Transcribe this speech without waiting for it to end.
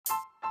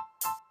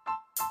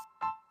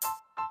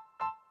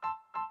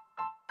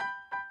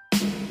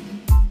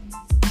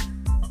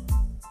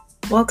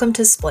Welcome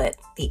to Split,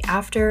 the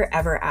After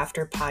Ever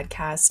After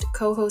podcast,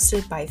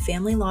 co-hosted by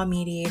family law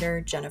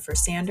mediator Jennifer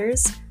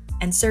Sanders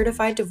and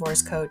certified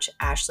divorce coach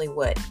Ashley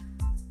Wood.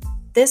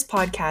 This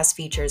podcast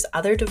features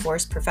other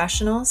divorce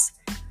professionals,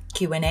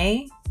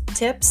 Q&A,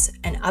 tips,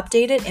 and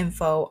updated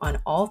info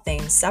on all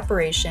things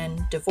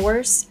separation,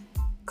 divorce,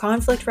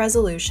 conflict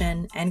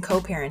resolution, and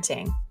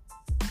co-parenting.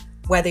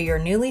 Whether you're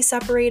newly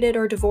separated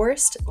or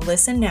divorced,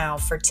 listen now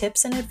for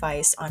tips and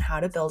advice on how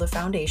to build a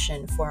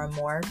foundation for a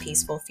more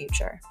peaceful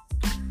future.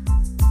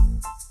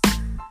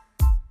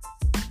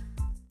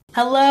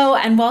 Hello,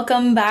 and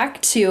welcome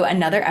back to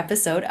another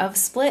episode of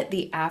Split,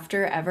 the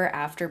After Ever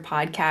After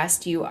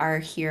podcast. You are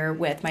here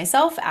with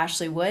myself,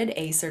 Ashley Wood,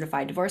 a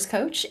certified divorce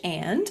coach,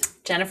 and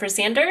Jennifer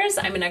Sanders.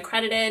 I'm an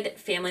accredited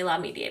family law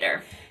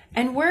mediator.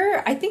 And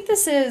I think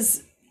this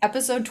is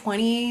episode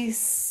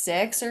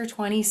 26 or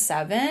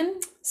 27,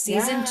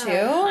 season 2.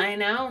 I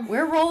know.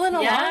 We're rolling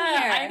along here.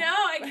 I know.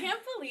 I can't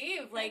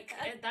believe,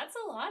 that's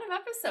a lot of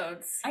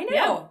episodes. I know.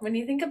 Yeah, when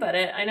you think about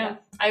it, I know.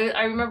 Yeah.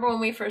 I remember when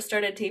we first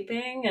started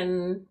taping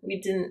and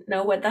we didn't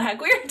know what the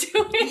heck we were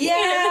doing.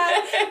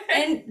 Yeah.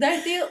 And I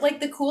feel like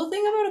the cool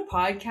thing about a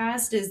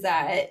podcast is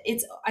that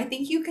I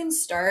think you can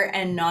start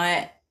and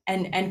not,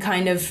 and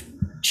kind of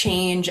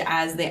change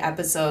as the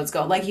episodes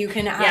go. Like you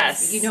can have,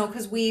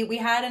 because we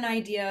had an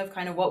idea of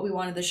kind of what we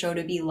wanted the show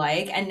to be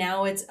like, and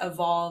now it's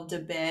evolved a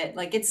bit.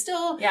 Like it's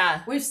still,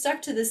 we've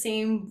stuck to the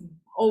same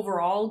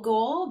overall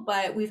goal,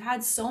 but we've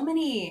had so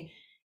many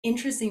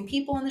interesting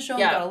people on the show.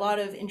 We've got a lot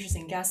of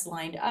interesting guests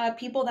lined up,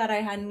 people that I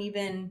hadn't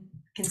even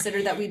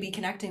considered that we'd be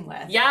connecting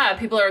with. Yeah,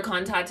 people are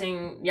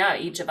contacting,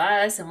 each of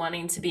us and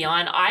wanting to be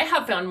on. I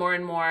have found more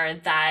and more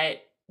that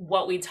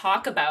what we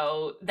talk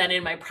about, then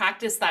in my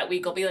practice that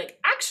week, I'll be like,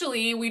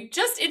 actually, we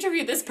just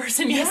interviewed this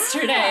person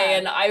yesterday,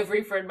 and I've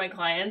referred my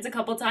clients a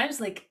couple times,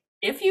 like,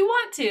 if you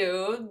want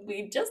to,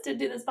 we just did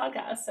do this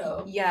podcast.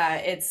 So yeah,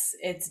 it's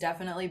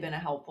definitely been a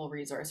helpful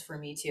resource for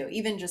me too.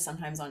 Even just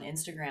sometimes on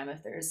Instagram,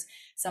 if there's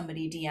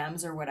somebody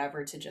DMs or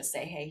whatever, to just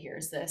say, hey,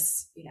 here's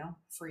this,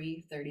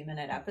 free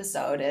 30-minute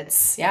episode.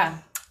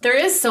 There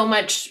is so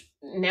much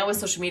now with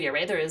social media,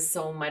 right? There is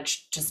so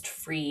much just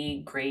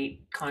free,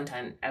 great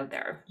content out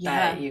there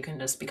that you can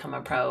just become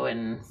a pro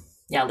and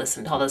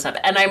listen to all this stuff.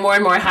 And I more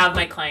and more have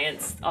my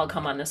clients all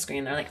come on the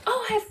screen. They're like,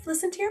 oh, I've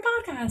listened to your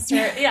podcast. Or,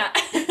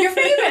 you're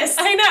famous.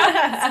 I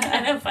know. It's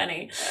kind of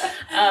funny.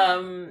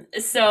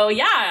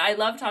 I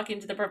love talking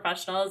to the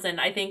professionals.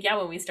 And I think,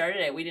 when we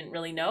started it, we didn't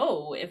really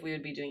know if we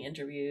would be doing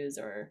interviews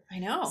or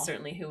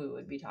certainly who we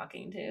would be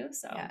talking to.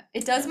 So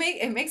it does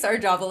makes our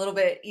job a little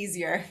bit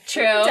easier.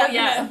 True.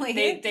 Definitely.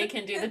 Yeah. They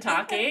can do the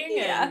talking.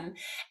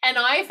 And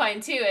I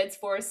find too, it's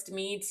forced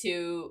me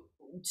to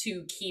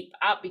keep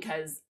up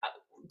because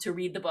to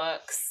read the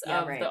books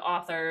of the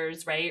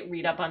authors, right?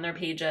 Read up on their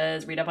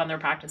pages, read up on their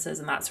practices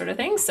and that sort of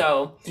thing.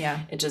 So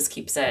it just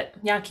keeps it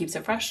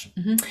fresh.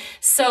 Mm-hmm.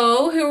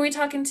 So who are we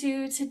talking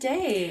to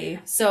today?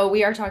 So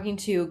we are talking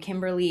to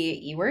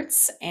Kimberly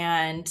Ewerts,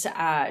 and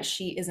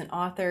she is an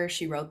author.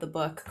 She wrote the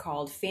book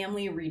called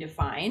Family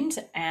Redefined,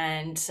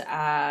 and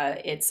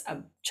it's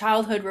a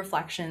childhood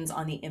reflections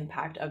on the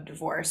impact of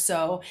divorce.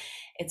 So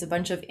it's a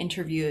bunch of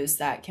interviews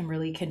that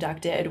Kimberly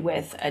conducted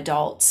with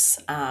adults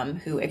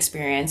who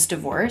experienced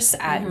divorce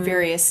at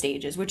various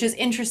stages, which is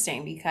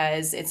interesting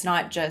because it's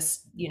not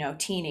just,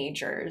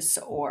 teenagers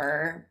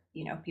or,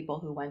 people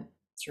who went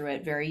through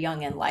it very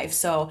young in life.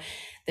 So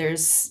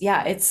there's,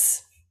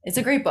 it's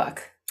a great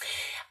book.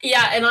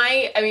 Yeah. And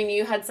I mean,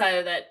 you had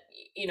said that,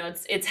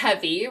 it's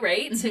heavy,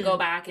 right? To go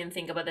back and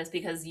think about this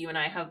because you and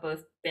I have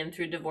both been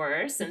through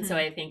divorce. And so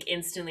I think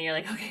instantly you're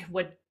like, okay,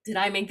 what did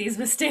I make these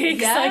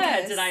mistakes? Yes.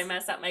 Like, did I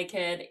mess up my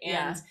kid?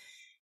 And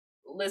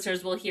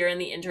listeners will hear in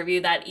the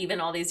interview that even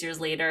all these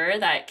years later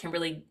that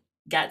Kimberly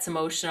gets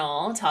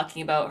emotional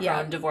talking about her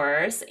own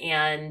divorce.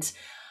 And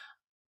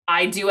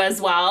I do as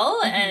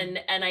well. And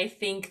I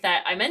think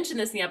that I mentioned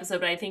this in the episode,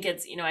 but I think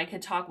it's, I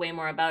could talk way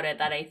more about it,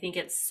 that I think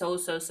it's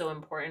so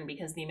important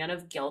because the amount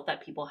of guilt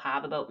that people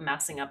have about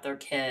messing up their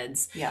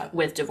kids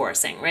with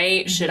divorcing,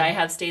 right? Should I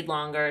have stayed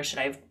longer?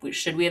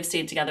 Should we have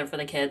stayed together for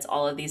the kids?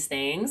 All of these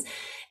things.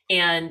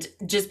 And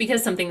just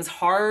because something's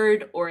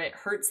hard or it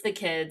hurts the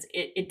kids,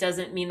 it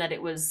doesn't mean that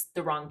it was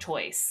the wrong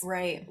choice.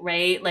 Right.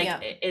 Right. Like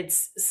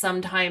it's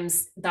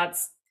sometimes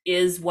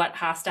is what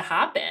has to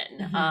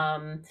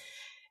happen.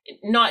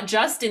 Not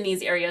just in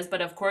these areas,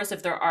 but of course,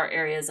 if there are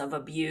areas of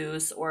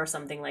abuse or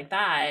something like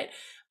that,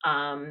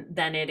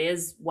 then it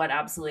is what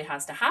absolutely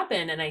has to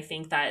happen. And I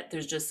think that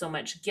there's just so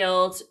much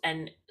guilt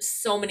and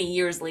so many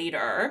years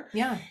later.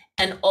 Yeah.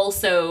 And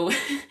also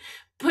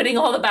putting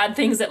all the bad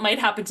things that might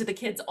happen to the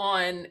kids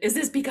on, is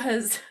this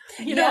because,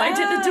 I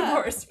did the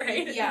divorce,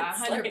 right? Yeah,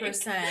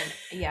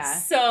 100%.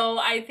 So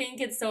I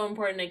think it's so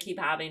important to keep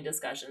having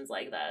discussions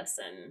like this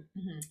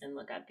and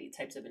look at the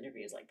types of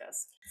interviews like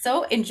this.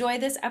 So enjoy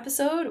this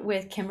episode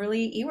with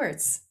Kimberly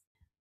Ewerts.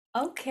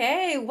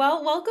 Okay,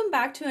 well, welcome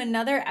back to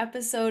another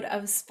episode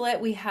of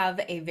Split. We have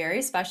a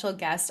very special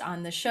guest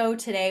on the show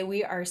today.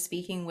 We are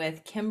speaking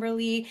with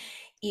Kimberly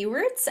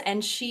Ewerts,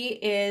 and she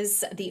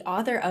is the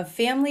author of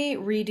Family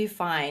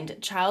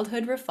Redefined: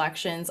 Childhood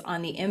Reflections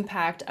on the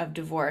Impact of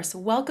Divorce.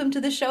 Welcome to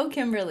the show,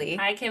 Kimberly.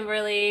 Hi,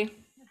 Kimberly.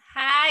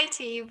 Hi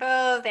to you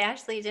both,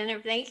 Ashley,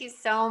 Jennifer. Thank you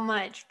so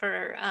much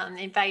for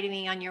inviting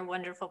me on your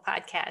wonderful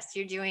podcast.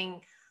 You're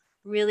doing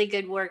really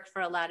good work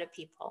for a lot of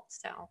people.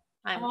 So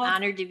I'm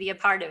honored to be a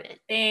part of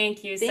it.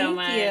 Thank you so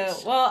much.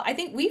 Thank you. Well, I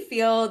think we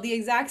feel the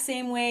exact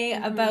same way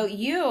about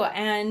you,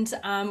 and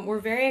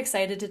we're very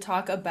excited to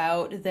talk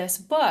about this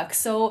book.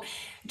 So,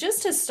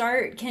 just to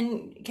start,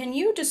 can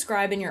you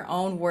describe in your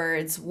own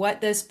words what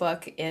this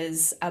book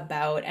is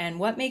about and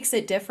what makes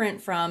it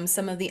different from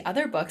some of the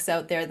other books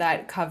out there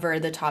that cover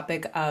the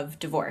topic of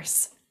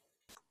divorce?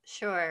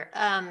 Sure.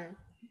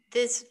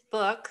 This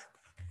book,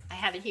 I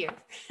have it here.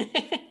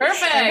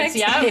 Perfect.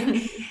 Yeah.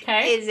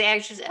 Okay. It's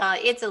actually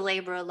it's a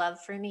labor of love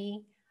for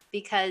me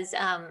because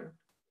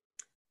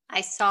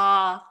I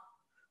saw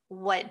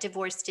what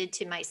divorce did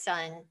to my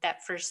son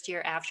that first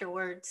year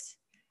afterwards,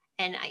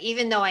 and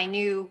even though I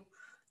knew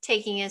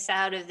taking us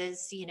out of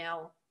this,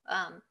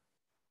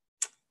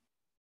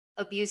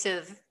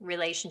 abusive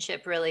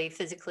relationship, really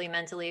physically,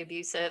 mentally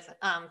abusive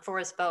for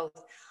us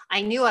both,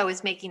 I knew I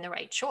was making the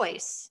right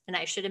choice, and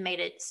I should have made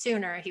it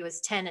sooner. He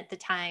was 10 at the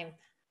time,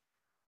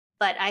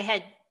 but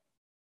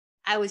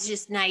I was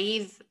just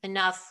naive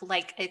enough,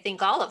 like I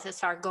think all of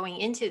us are going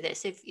into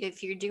this.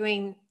 If you're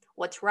doing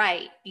what's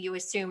right, you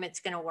assume it's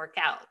going to work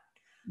out.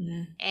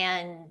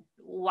 And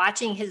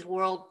watching his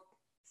world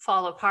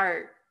fall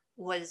apart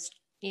was,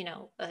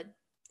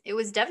 it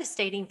was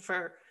devastating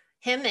for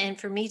him and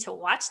for me to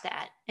watch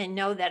that and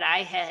know that I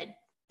had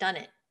done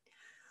it,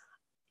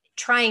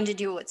 trying to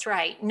do what's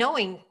right,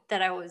 knowing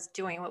that I was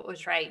doing what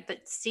was right,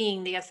 but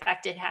seeing the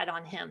effect it had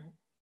on him.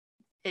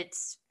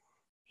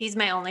 He's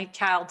my only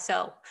child,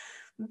 so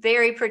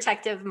very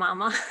protective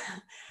mama.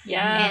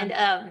 Yeah.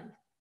 And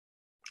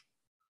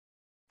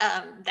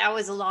that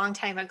was a long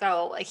time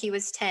ago. He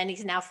was 10,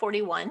 he's now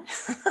 41.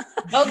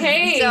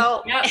 Okay.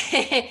 So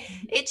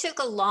it took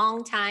a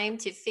long time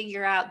to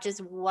figure out just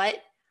what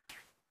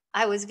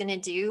I was going to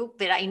do,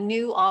 but I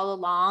knew all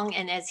along.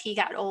 And as he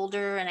got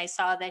older and I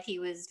saw that he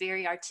was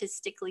very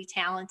artistically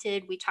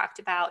talented, we talked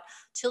about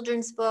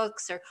children's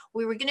books, or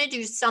we were going to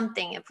do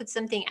something and put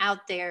something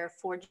out there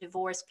for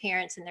divorced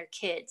parents and their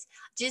kids.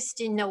 Just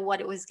didn't know what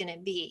it was going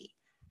to be.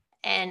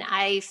 And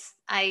I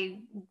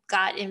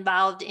got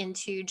involved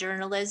into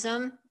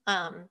journalism.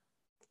 I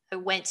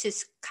went to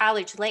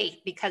college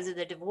late because of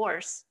the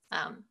divorce.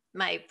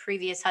 My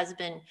previous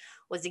husband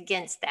was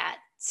against that.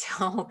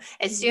 So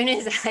as soon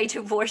as I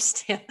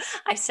divorced him,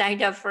 I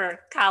signed up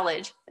for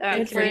college.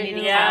 Good for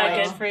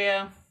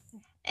you.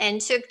 And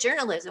took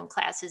journalism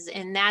classes.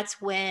 And that's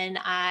when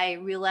I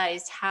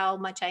realized how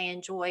much I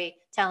enjoy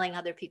telling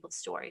other people's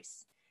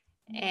stories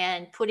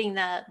and putting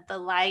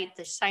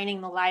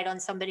shining the light on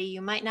somebody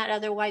you might not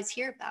otherwise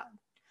hear about.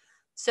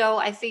 So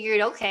I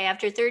figured, okay,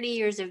 after 30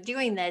 years of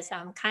doing this,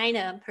 I'm kind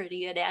of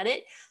pretty good at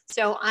it.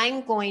 So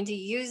I'm going to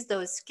use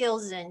those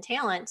skills and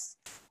talents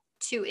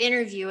to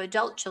interview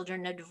adult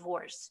children of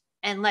divorce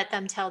and let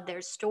them tell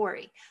their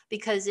story.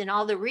 Because in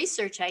all the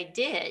research I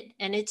did,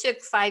 and it took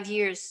 5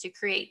 years to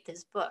create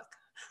this book,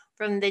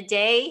 from the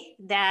day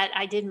that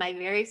I did my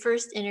very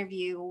first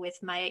interview with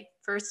my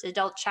first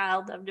adult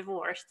child of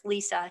divorce,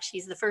 Lisa,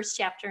 she's the first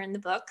chapter in the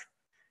book.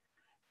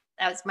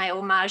 That was my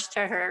homage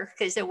to her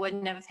because it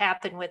wouldn't have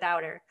happened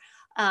without her.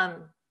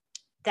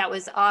 That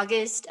was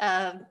August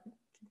of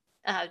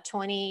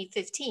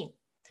 2015.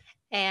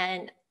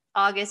 And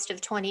August of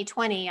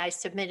 2020, I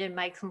submitted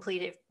my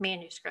completed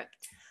manuscript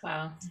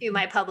to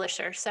my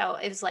publisher. So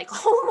it was like,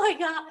 oh my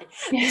God,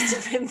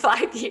 it's been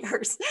 5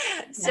 years.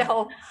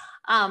 So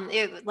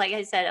it, like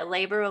I said, a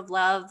labor of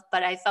love,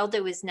 but I felt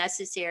it was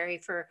necessary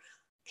for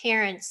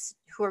parents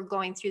who are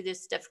going through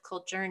this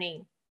difficult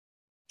journey.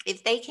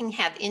 If they can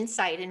have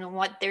insight into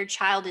what their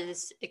child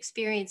is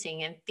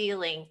experiencing and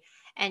feeling,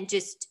 and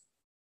just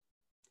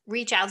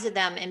reach out to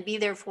them and be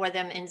there for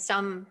them in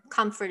some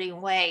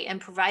comforting way and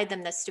provide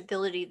them the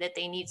stability that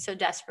they need so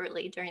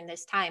desperately during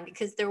this time,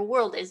 because their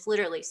world is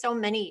literally, so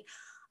many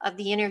of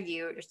the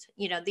interviewers,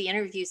 the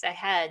interviews I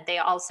had, they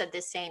all said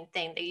the same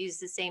thing. They used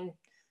the same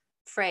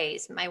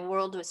phrase: my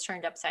world was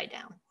turned upside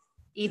down.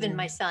 Even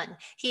my son,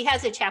 he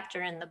has a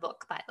chapter in the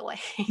book, by the way.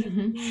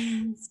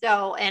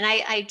 So, and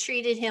I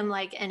treated him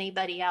like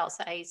anybody else.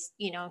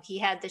 He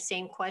had the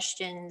same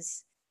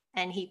questions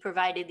and he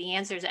provided the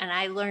answers. And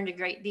I learned a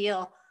great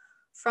deal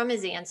from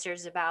his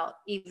answers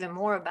even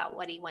more about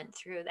what he went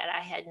through that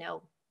I had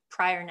no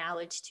prior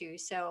knowledge to.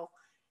 So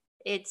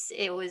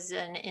it was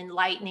an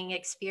enlightening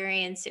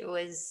experience. It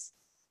was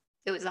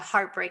a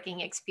heartbreaking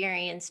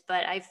experience,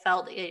 but I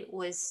felt it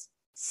was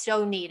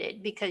so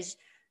needed, because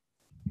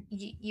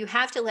you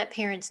have to let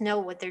parents know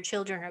what their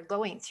children are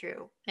going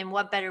through, and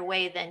what better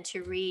way than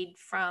to read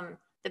from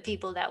the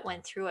people that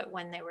went through it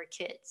when they were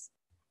kids.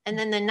 And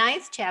then the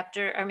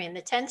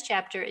 10th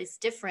chapter is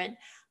different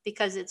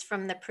because it's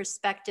from the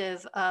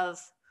perspective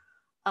of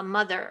a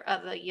mother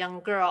of a young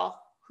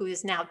girl who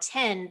is now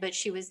 10, but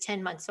she was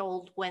 10 months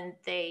old when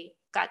they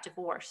got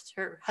divorced.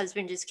 Her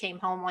husband just came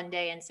home one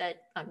day and said,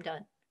 I'm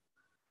done.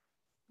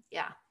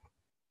 Yeah.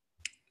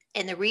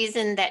 And the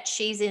reason that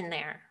she's in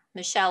there,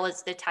 Michelle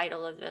is the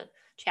title of the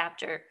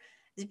chapter,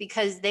 is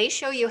because they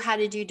show you how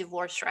to do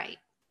divorce right.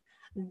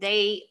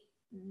 They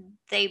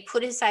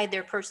put aside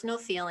their personal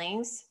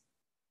feelings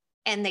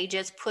and they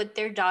just put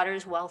their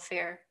daughter's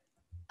welfare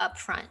up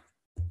front,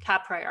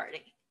 top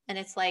priority. And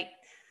it's like,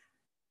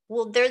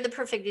 well, they're the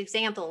perfect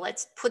example.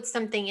 Let's put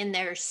something in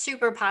there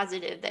super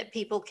positive that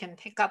people can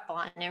pick up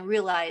on and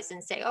realize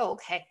and say, oh,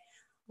 okay,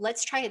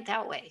 let's try it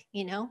that way,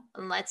 you know,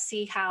 and let's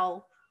see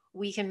how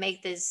we can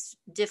make this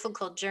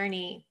difficult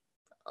journey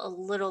a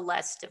little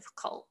less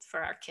difficult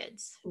for our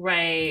kids.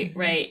 Right,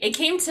 right. It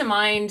came to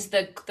mind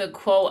the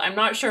quote, I'm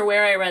not sure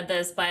where I read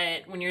this,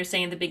 but when you're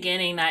saying at the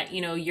beginning that,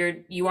 you know,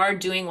 you are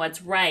doing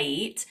what's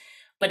right,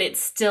 but it's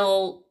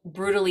still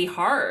brutally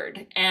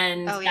hard.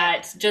 And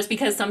that just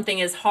because something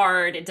is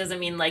hard, it doesn't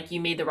mean like you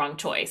made the wrong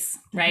choice,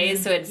 right?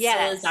 So it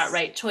still is that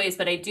right choice.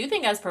 But I do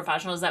think as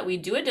professionals that we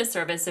do a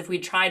disservice if we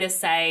try to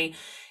say,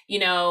 you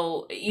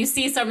know, you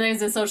see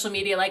sometimes in social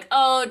media like,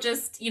 oh,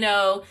 just, you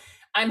know,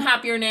 I'm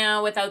happier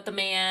now without the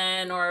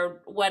man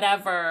or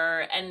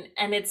whatever. And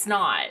it's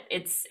not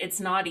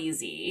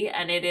easy.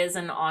 And it is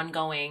an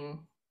ongoing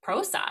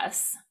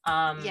process.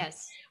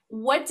 Yes.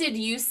 What did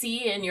you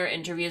see in your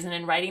interviews and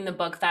in writing the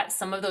book that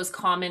some of those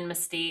common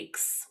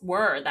mistakes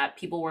were that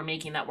people were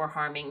making that were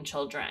harming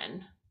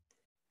children?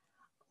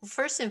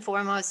 First and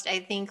foremost, I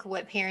think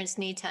what parents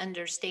need to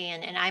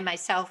understand, and I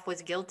myself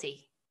was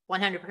guilty,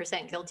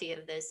 100% guilty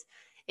of this,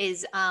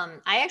 is I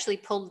actually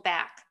pulled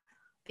back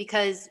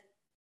because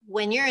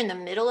when you're in the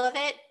middle of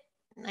it,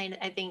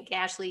 I think,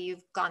 Ashley,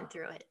 you've gone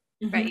through it.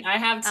 Right. I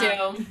have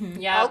too.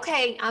 Yeah.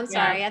 Okay. I'm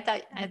sorry. Yeah. I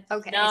thought,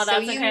 okay. No, that's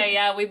okay.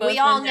 Yeah. We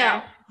all know.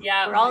 There.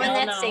 Yeah. We're all in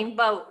that same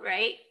boat.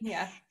 Right.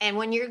 Yeah. And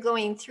when you're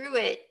going through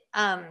it,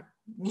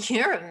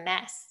 you're a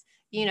mess.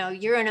 You know,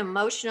 you're an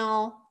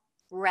emotional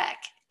wreck.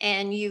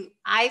 And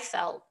I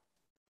felt,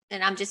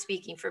 and I'm just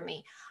speaking for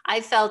me, I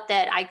felt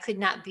that I could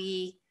not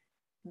be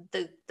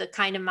the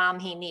kind of mom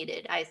he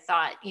needed. I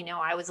thought, you know,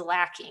 I was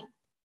lacking.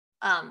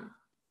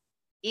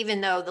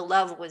 Even though the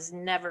love was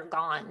never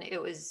gone,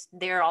 it was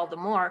there all the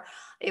more.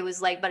 It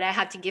was like, but I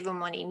have to give him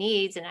what he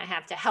needs and I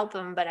have to help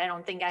him, but I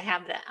don't think I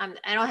have that.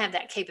 I don't have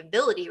that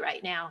capability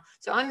right now.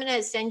 So I'm going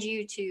to send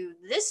you to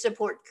this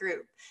support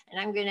group and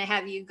I'm going to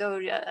have you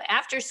go to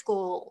after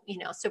school, you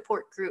know,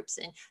 support groups,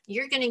 and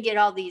you're going to get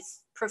all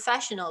these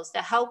professionals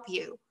to help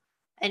you.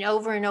 And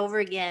over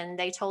again,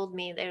 they told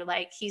me, they're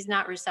like, he's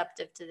not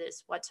receptive to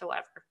this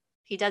whatsoever.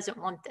 He doesn't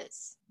want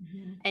this.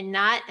 And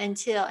not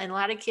until, and a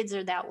lot of kids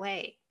are that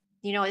way.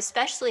 You know,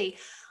 especially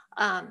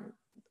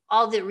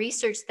all the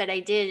research that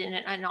I did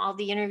and all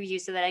the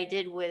interviews that I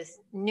did with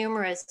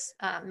numerous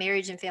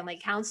marriage and family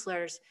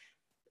counselors,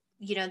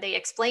 you know, they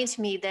explained to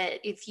me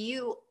that if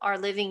you are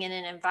living in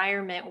an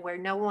environment where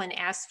no one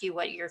asks you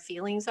what your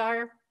feelings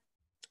are,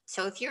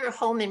 so if your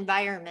home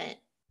environment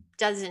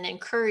doesn't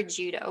encourage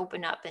you to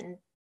open up and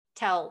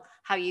tell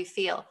how you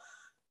feel,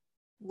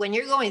 when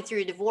you're going through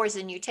a divorce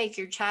and you take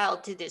your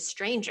child to this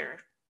stranger,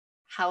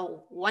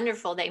 how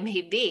wonderful they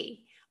may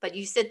be, but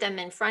you sit them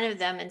in front of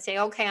them and say,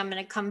 okay, I'm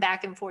going to come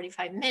back in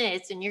 45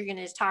 minutes and you're going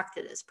to talk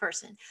to this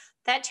person.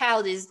 That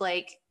child is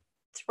like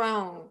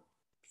thrown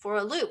for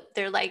a loop.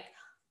 They're like,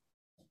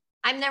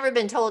 I've never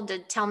been told to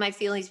tell my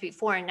feelings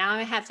before, and now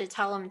I have to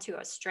tell them to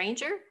a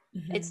stranger.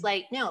 It's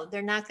like, no,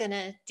 they're not going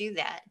to do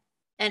that.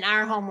 And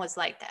our home was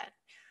like that.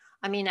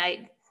 I mean,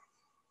 I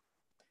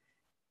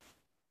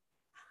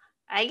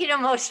get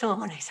emotional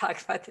when I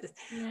talk about this.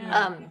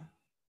 Yeah.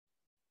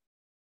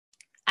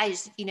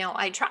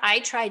 I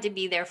tried to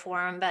be there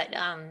for him, but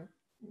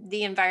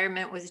the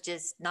environment was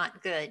just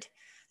not good.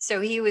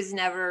 So he was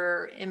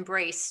never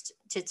embraced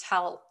to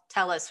tell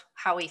us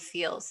how he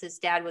feels. His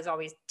dad was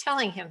always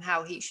telling him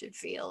how he should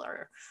feel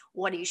or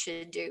what he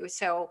should do.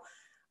 So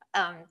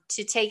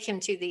to take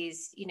him to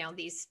these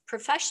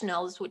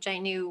professionals, which I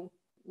knew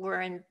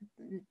were in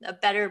a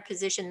better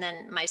position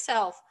than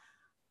myself,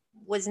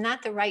 was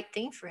not the right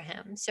thing for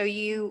him. So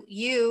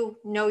you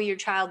know your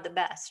child the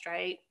best,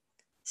 right?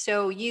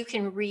 So you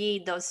can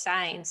read those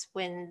signs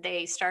when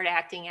they start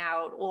acting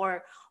out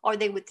or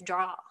they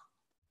withdraw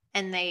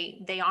and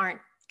they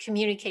aren't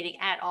communicating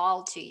at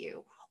all to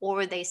you,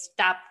 or they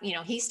stop,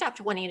 he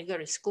stopped wanting to go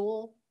to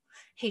school.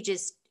 He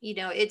just,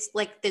 it's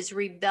like this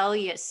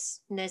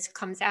rebelliousness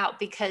comes out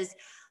because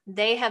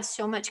they have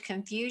so much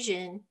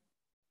confusion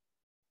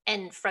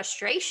and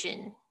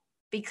frustration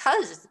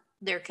because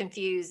they're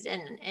confused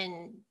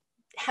and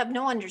have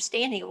no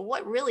understanding of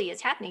what really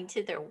is happening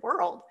to their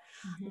world,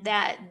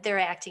 that they're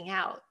acting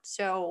out.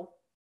 So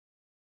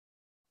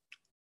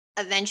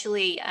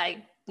eventually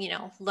I,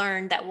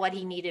 learned that what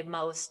he needed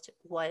most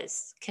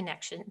was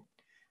connection.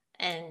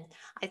 And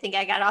I think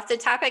I got off the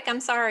topic. I'm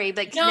sorry,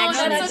 but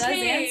connection does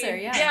answer.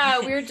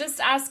 Yeah, we were just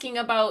asking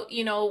about,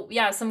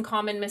 some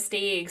common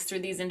mistakes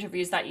through these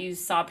interviews that you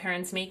saw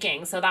parents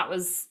making. So that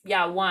was,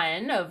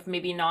 one of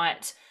maybe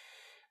not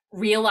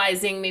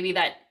realizing maybe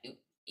that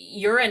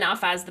you're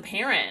enough as the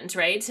parent,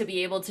 right? To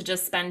be able to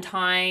just spend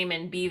time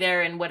and be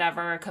there in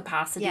whatever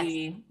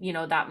capacity,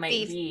 yes. That might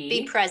be.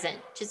 Be present.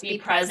 Just be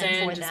present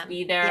for just them.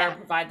 be there,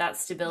 provide that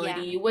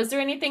stability. Yeah. Was there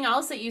anything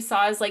else that you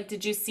saw as like,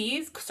 did you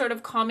see sort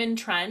of common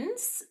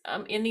trends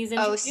in these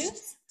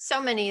interviews?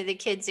 So many of the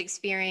kids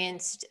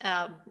experienced,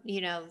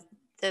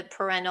 the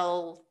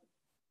parental,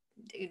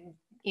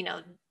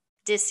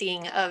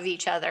 dissing of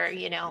each other,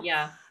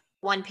 Yeah.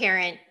 One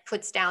parent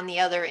puts down the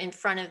other in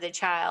front of the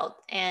child.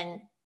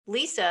 And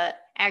Lisa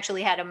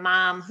actually had a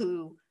mom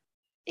who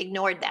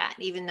ignored that,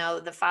 even though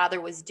the father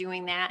was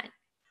doing that.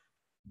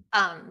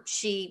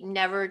 She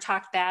never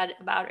talked bad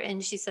about it.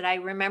 And she said, I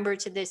remember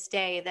to this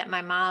day that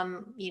my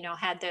mom,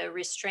 had the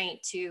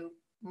restraint to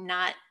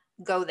not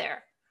go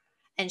there.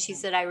 And she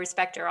said, I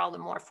respect her all the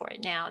more for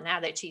it now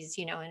that she's,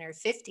 in her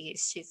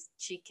 50s,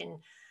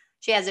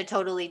 she has a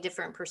totally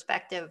different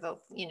perspective of,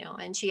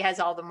 and she has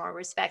all the more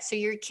respect. So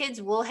your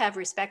kids will have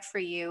respect for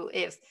you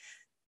if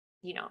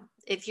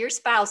your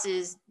spouse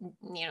is,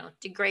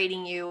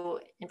 degrading you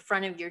in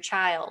front of your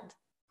child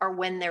or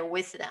when they're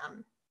with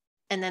them,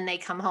 and then they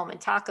come home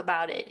and talk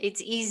about it.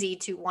 It's easy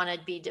to want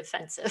to be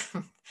defensive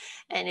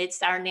and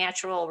it's our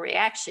natural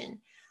reaction,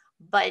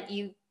 but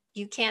you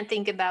can't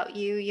think about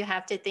you. You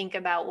have to think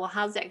about, well,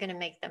 how's that going to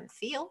make them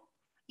feel?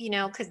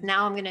 Because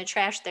now I'm going to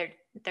trash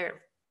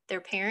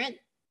their parent,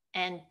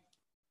 and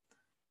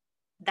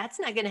that's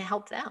not going to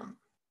help them.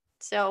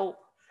 So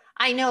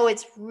I know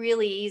it's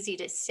really easy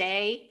to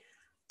say,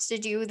 to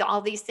do all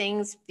these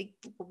things,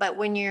 but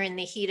when you're in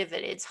the heat of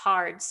it, it's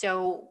hard.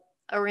 So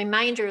a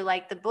reminder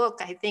like the book,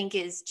 I think,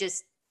 is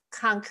just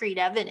concrete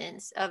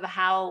evidence of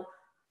how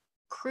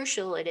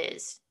crucial it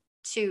is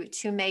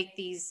to make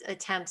these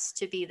attempts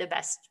to be the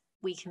best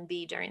we can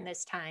be during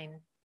this time.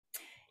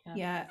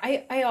 Yeah,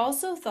 I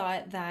also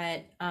thought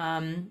that,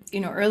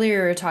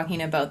 earlier we were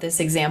talking about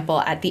this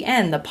example at the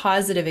end, the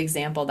positive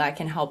example that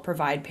can help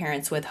provide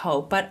parents with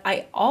hope. But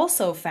I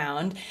also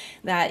found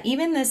that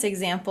even this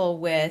example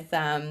with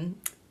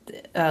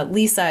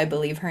Lisa, I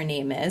believe her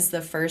name is,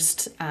 the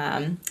first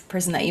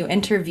person that you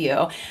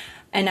interview.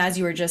 And as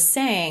you were just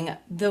saying,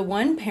 the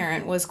one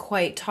parent was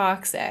quite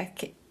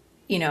toxic.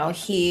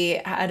 He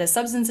had a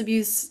substance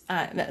abuse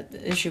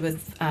issue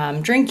with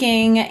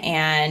drinking,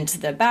 and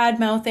the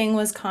bad mouthing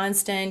was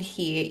constant.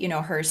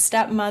 Her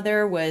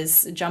stepmother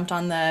jumped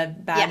on the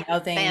bad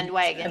mouthing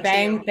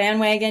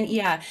bandwagon.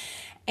 Yeah.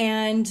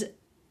 And,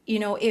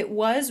 it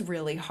was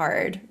really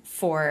hard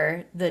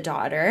for the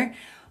daughter.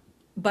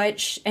 But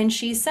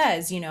she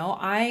says,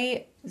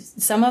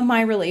 some of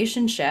my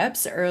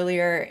relationships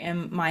earlier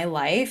in my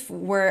life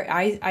where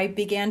I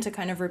began to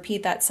kind of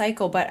repeat that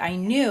cycle, but I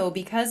knew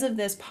because of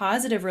this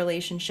positive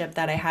relationship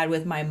that I had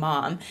with my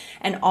mom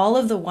and all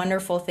of the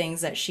wonderful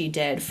things that she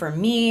did for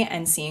me,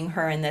 and seeing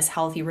her in this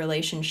healthy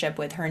relationship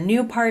with her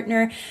new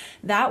partner,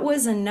 that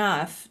was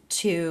enough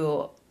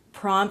to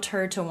prompt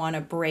her to want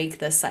to break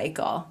the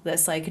cycle,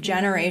 this like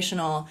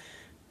generational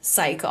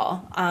cycle,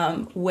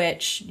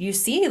 which you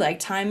see like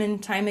time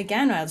and time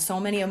again. So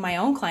many of my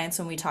own clients,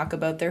 when we talk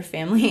about their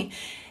family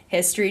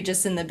history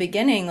just in the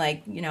beginning,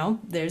 like,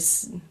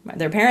 there's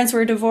their parents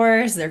were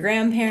divorced, their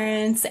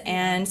grandparents.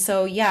 And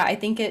so, yeah, I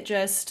think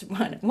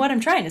what I'm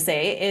trying to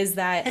say is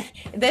that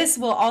this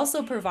will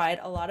also provide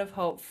a lot of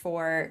hope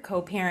for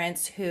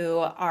co-parents who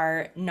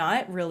are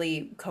not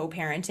really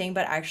co-parenting,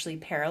 but actually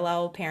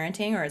parallel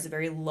parenting, or is a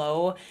very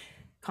low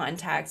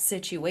contact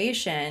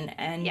situation,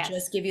 and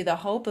just give you the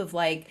hope of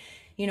like,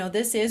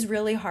 this is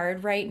really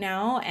hard right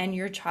now, and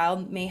your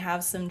child may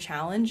have some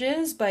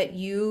challenges, but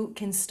you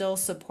can still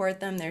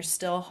support them. There's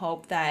still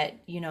hope that,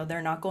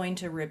 they're not going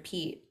to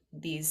repeat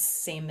these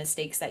same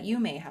mistakes that you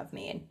may have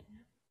made.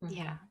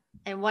 Yeah.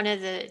 And one of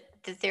the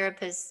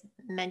therapists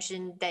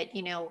mentioned that,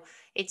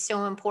 it's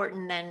so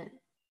important then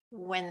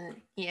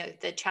when,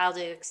 the child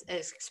is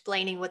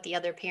explaining what the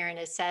other parent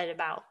has said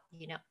about,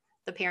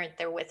 the parent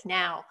they're with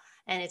now,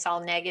 and it's all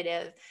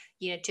negative,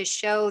 to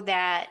show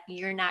that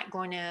you're not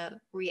going to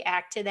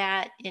react to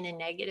that in a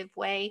negative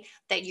way,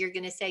 that you're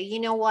going to say, you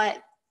know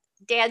what,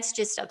 dad's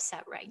just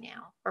upset right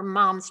now, or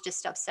mom's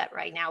just upset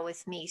right now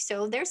with me.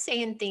 So they're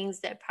saying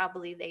things that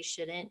probably they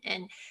shouldn't.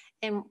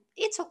 And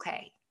it's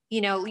okay.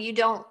 You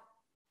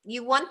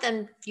want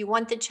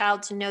the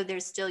child to know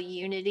there's still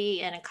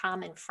unity and a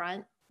common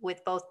front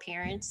with both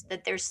parents,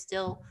 that they're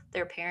still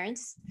their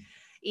parents,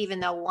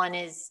 even though one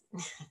is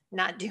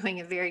not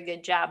doing a very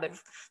good job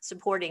of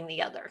supporting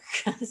the other.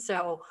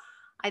 So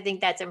I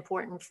think that's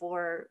important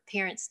for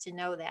parents to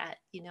know that,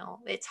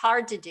 it's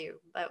hard to do,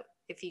 but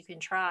if you can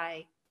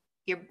try,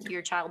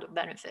 your child will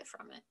benefit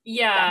from it.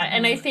 Yeah. Definitely.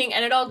 And I think,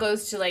 and it all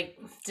goes to like,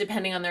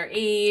 depending on their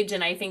age.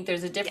 And I think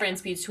there's a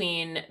difference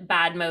between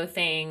bad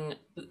mouthing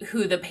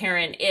who the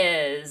parent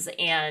is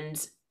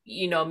and,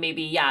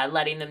 maybe,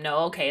 letting them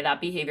know, okay, that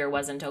behavior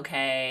wasn't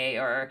okay.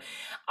 Or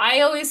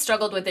I always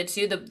struggled with it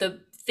too. The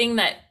thing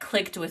that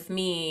clicked with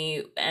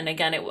me, and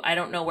again, I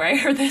don't know where I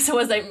heard this.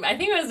 I think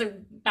it was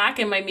back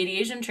in my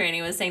mediation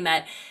training, was saying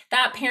that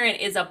parent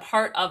is a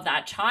part of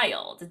that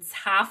child. It's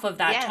half of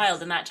that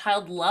child, and that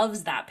child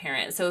loves that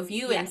parent. So if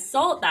you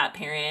insult that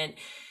parent,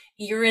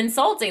 you're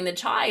insulting the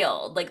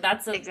child. Like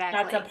that's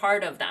a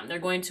part of them. They're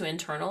going to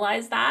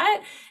internalize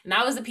that. And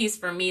that was a piece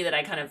for me that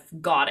I kind of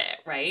got it,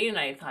 right? And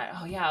I thought,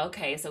 oh yeah,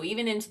 okay. So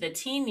even into the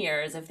teen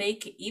years,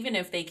 even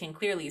if they can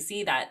clearly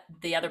see that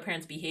the other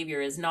parent's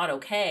behavior is not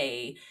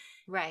okay,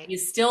 right, you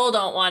still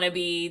don't want to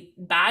be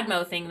bad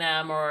mouthing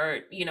them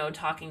or, you know,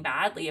 talking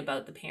badly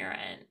about the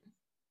parent.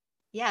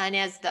 Yeah, and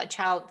as the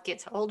child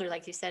gets older,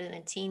 like you said, in the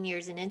teen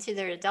years and into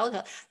their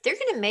adulthood, they're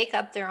going to make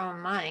up their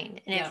own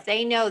mind. And if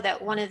they know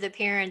that one of the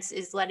parents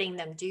is letting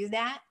them do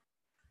that,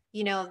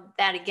 you know,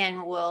 that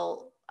again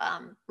will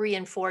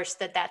reinforce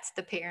that that's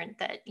the parent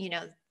that, you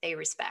know, they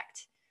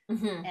respect.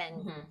 And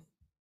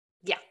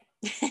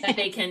that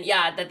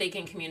they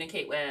can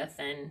communicate with,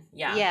 and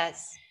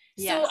yes.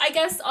 So I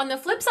guess on the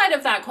flip side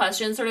of that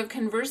question, sort of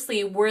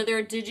conversely,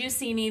 did you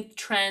see any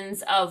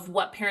trends of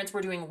what parents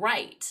were doing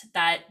right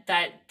that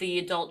the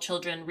adult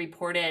children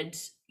reported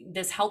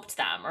this helped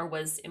them or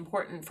was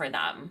important for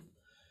them?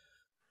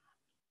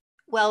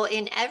 Well,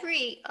 in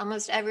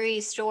almost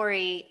every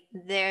story,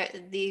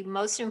 the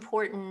most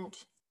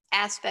important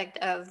aspect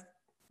of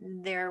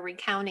their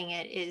recounting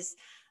it is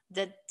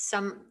that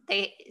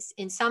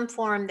in some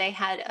form they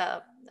had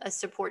a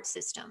support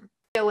system.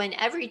 So in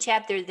every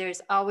chapter,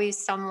 there's always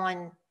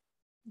someone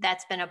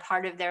that's been a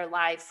part of their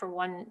life. For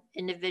one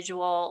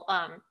individual,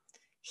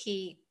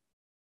 he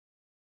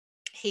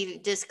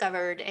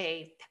discovered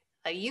a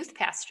youth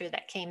pastor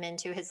that came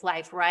into his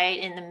life right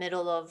in the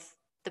middle of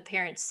the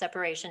parents'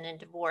 separation and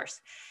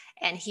divorce.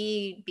 And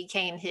he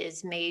became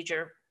his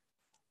major,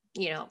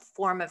 you know,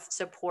 form of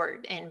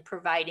support and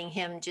providing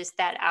him just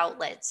that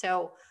outlet.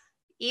 So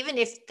even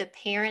if the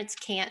parents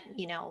can't,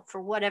 you know,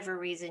 for whatever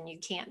reason, you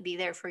can't be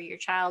there for your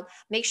child,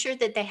 make sure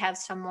that they have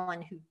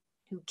someone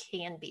who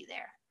can be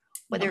there,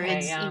 whether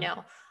it's, you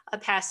know, a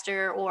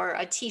pastor or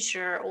a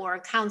teacher or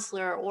a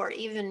counselor, or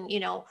even, you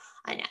know,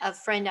 a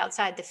friend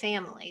outside the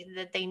family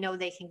that they know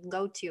they can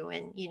go to,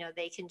 and, you know,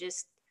 they can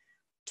just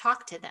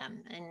talk to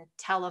them and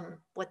tell them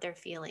what they're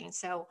feeling.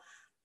 So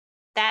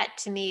that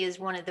to me is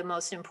one of the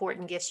most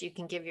important gifts you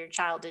can give your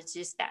child, is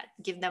just that,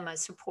 give them a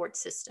support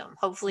system.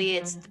 Hopefully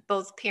it's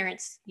both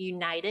parents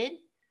united.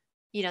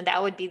 You know,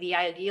 that would be the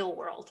ideal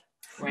world.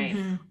 Right.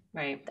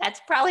 Right.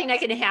 That's probably not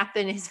going to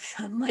happen as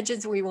much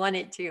as we want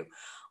it to.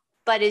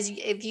 But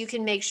if you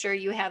can make sure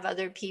you have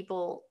other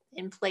people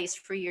in place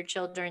for your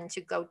children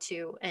to go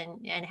to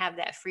and have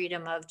that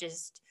freedom of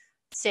just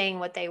saying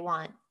what they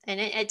want.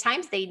 And at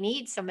times they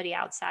need somebody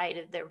outside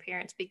of their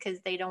parents because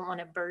they don't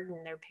want to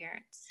burden their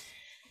parents.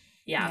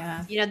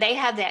 Yeah. You know, they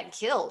have that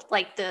guilt,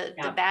 like the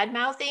bad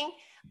mouthing,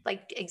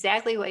 like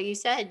exactly what you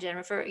said,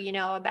 Jennifer, you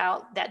know,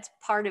 about that's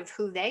part of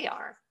who they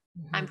are.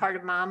 I'm part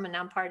of mom and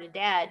I'm part of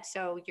dad.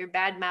 So you're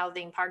bad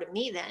mouthing part of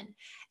me then.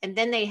 And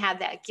then they have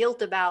that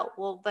guilt about,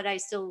 well, but I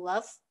still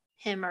love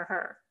him or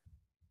her.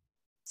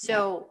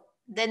 So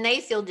then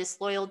they feel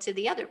disloyal to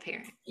the other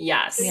parent.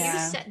 Yes.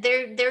 So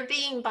they're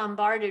being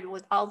bombarded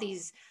with all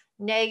these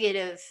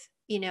negative,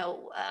 you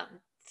know,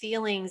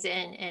 feelings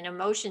and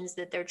emotions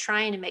that they're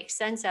trying to make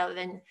sense of.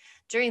 And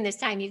during this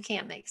time, you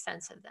can't make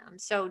sense of them.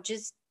 So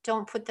just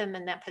don't put them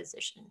in that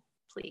position,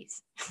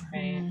 please.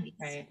 Right.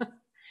 Right.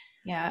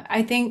 Yeah,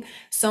 I think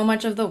so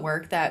much of the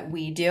work that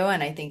we do,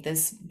 and I think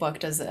this book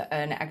does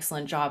an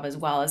excellent job as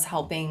well, is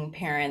helping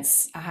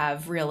parents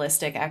have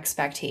realistic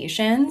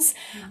expectations.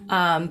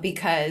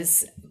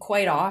 Because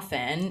quite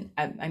often,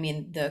 I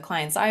mean, the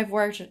clients I've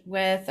worked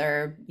with,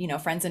 or, you know,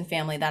 friends and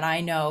family that I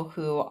know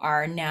who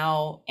are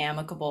now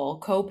amicable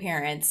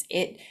co-parents,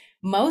 it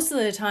most of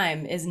the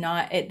time is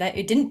not that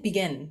it didn't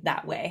begin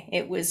that way.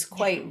 It was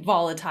quite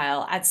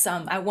volatile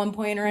at one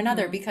point or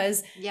another,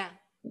 because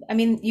I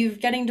mean, you're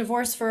getting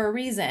divorced for a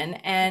reason.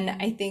 And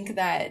I think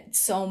that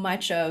so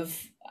much of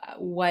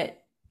what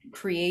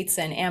creates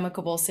an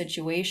amicable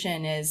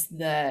situation is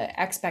the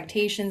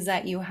expectations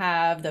that you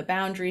have, the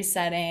boundary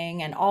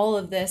setting, and all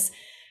of this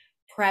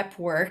prep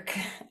work,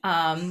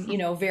 you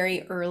know,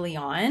 very early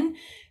on.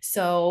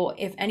 So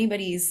if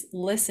anybody's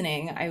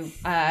listening,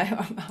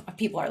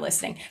 people are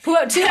listening. To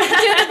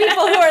the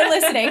people who are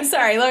listening,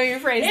 sorry, let me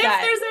rephrase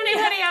that. If there's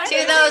anybody out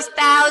there. To those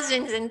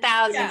thousands and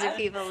thousands of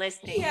people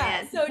listening.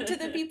 So to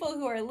the people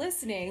who are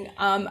listening,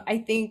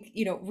 I think,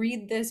 you know,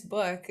 read this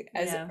book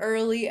as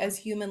early as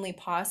humanly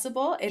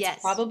possible.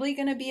 It's probably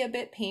going to be a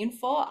bit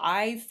painful.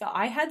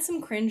 I had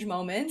some cringe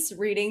moments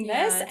reading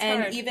this,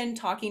 and hard. Even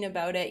talking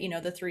about it, you know,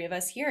 the three of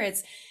us here,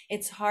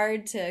 it's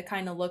hard to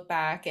kind of look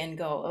back and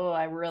go, oh,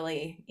 I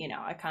really, you know,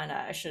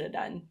 I should have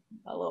done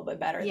a little bit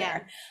better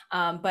there.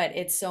 But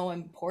it's so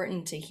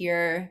important to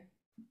hear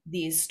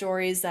these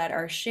stories that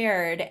are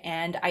shared.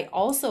 And I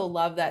also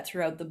love that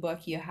throughout the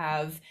book, you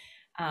have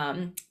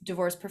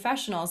divorce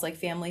professionals like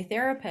family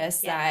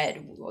therapists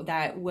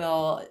that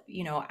will,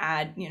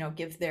 add,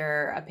 give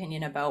their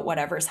opinion about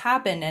whatever's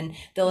happened, and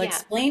they'll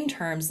explain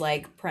terms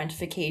like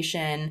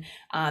parentification.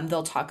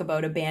 They'll talk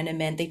about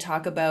abandonment. They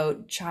talk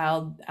about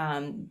child,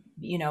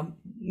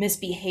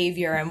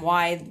 misbehavior and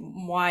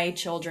why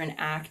children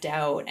act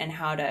out and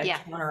how to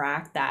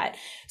counteract that.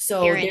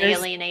 So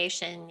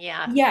alienation.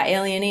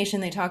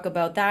 Alienation. They talk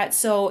about that.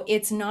 So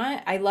it's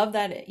not, I love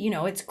that,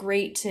 it's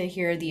great to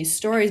hear these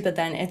stories, but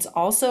then it's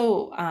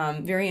also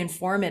very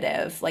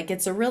informative. Like,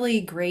 it's a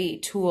really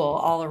great tool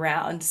all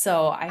around.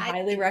 So I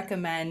highly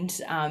recommend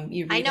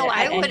you read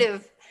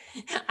it.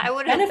 I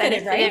would have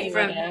benefited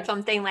from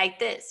something like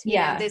this. You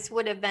know, this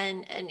would have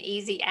been an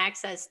easy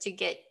access to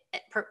get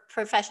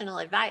professional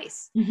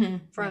advice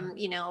from,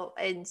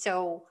 and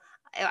so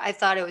I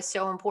thought it was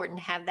so important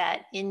to have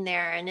that in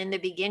there. And in the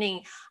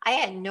beginning, I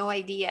had no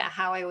idea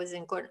how I was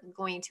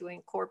going to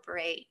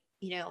incorporate,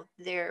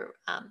 their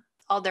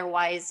all their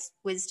wise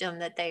wisdom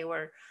that they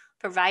were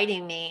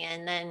providing me.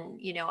 And then,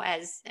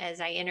 as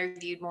I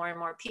interviewed more and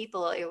more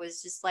people, it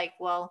was just like,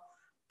 well,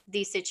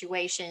 these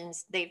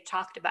situations they've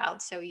talked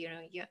about. So,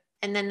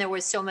 and then there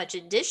was so much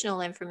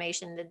additional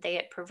information that they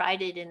had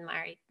provided in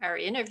our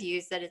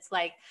interviews that it's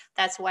like,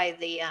 that's why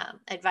the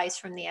advice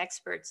from the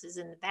experts is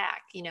in the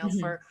back,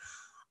 for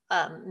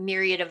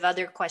myriad of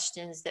other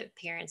questions that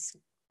parents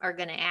are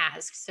going to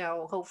ask.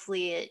 So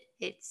hopefully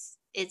it's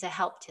a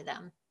help to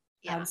them.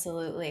 Yeah.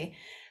 Absolutely.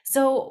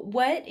 So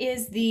what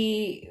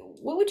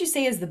would you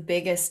say is the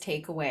biggest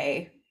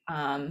takeaway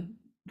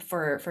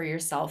for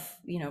yourself,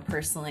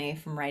 personally,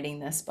 from writing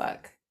this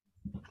book?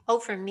 Oh,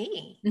 for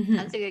me,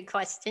 that's a good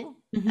question.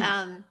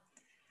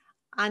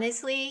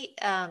 Honestly,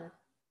 I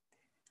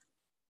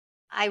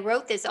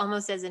wrote this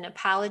almost as an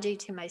apology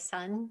to my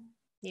son,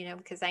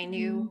 because I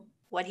knew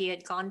what he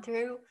had gone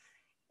through,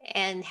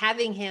 and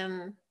having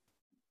him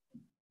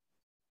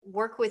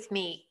work with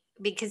me,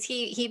 because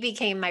he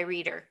became my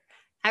reader.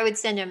 I would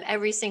send him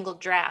every single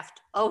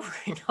draft over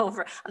and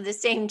over of the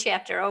same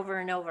chapter over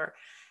and over.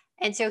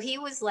 And so he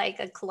was like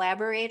a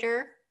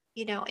collaborator,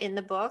 in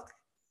the book.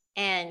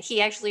 And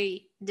he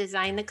actually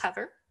designed the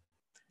cover.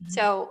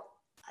 So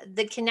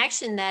the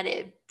connection that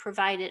it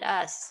provided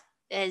us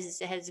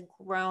has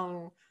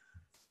grown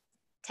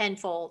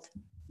tenfold,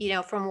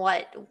 from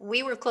what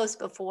we were close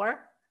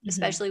before,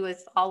 especially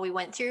with all we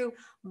went through,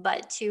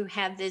 but to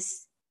have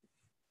this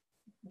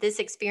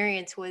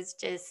experience was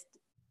just,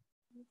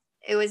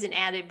 it was an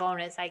added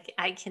bonus.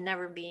 I can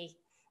never be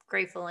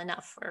grateful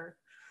enough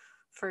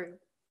for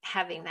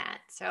having that.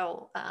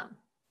 So,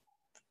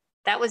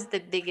 that was the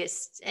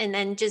biggest. And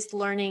then just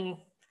learning,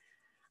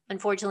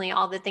 unfortunately,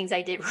 all the things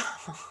I did wrong.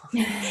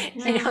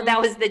 That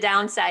was the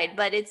downside.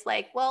 But it's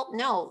like, well,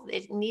 no,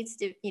 it needs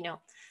to,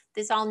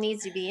 this all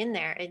needs to be in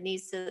there. It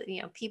needs to,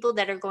 people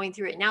that are going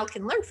through it now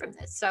can learn from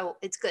this. So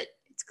it's good.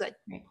 It's good.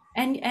 Right.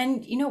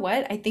 And you know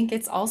what? I think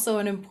it's also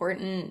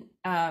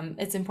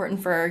it's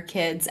important for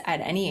kids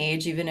at any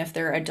age, even if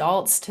they're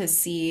adults, to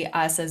see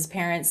us as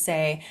parents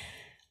say,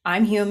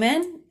 I'm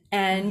human.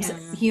 And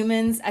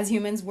as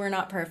humans, we're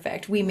not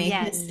perfect. We make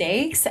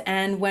mistakes.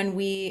 And when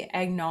we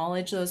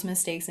acknowledge those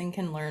mistakes and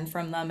can learn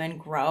from them and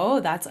grow,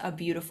 that's a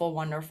beautiful,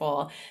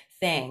 wonderful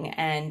thing.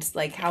 And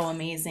like, how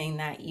amazing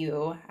that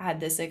you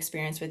had this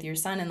experience with your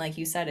son. And like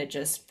you said, it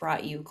just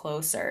brought you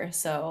closer.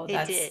 So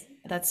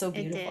that's so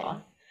beautiful.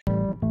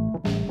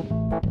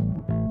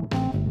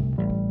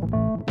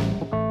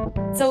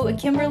 So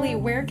Kimberly,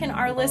 where can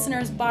our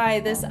listeners buy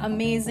this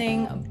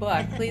amazing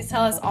book? Please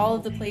tell us all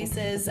of the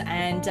places,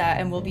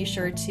 and we'll be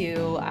sure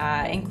to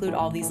include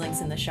all these links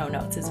in the show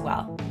notes as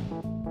well.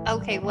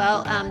 Okay,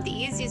 well, the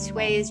easiest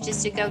way is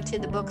just to go to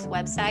the book's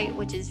website,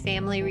 which is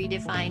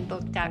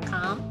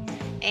familyredefinedbook.com.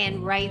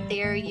 And right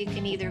there, you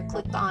can either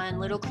click on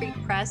Little Creek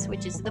Press,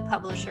 which is the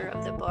publisher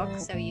of the book,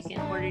 so you can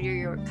order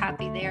your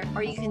copy there,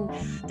 or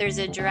there's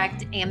a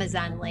direct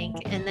Amazon link,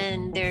 and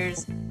then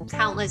there's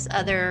countless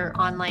other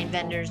online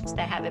vendors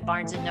that have it,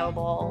 Barnes &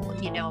 Noble,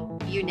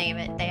 you name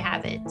it, they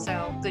have it.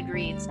 So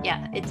Goodreads,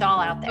 it's all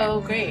out there.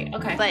 Oh, great.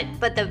 Okay.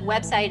 But the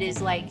website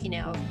is like,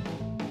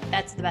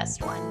 that's the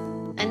best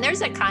one. And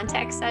there's a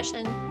contact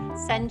section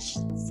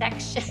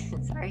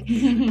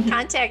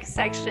contact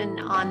section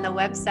on the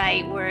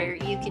website where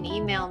you can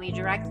email me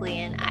directly.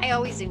 And I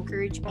always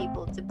encourage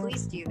people to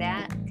please do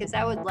that, because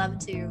I would love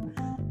to,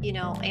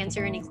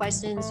 answer any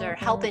questions or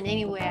help in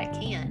any way I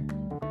can.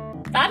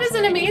 That is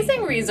an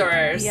amazing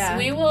resource. Yeah.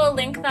 We will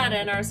link that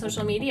in our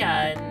social media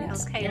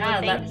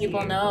and let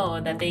people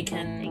know that they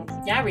can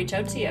reach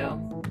out to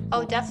you.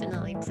 Oh,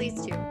 definitely.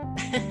 Please do.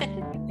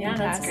 Yeah,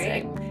 that's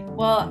great.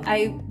 Well,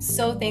 I'm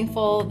so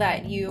thankful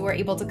that you were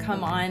able to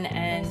come on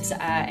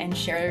and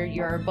share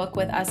your book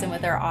with us and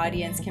with our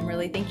audience.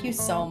 Kimberly, thank you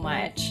so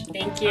much.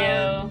 Thank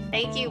you.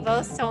 Thank you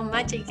both so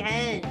much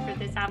again for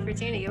this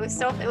opportunity. It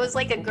was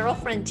like a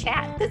girlfriend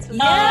chat.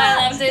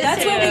 I loved it.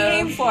 That's too. What we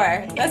aim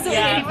for. That's what we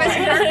aim for. It was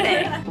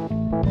perfect.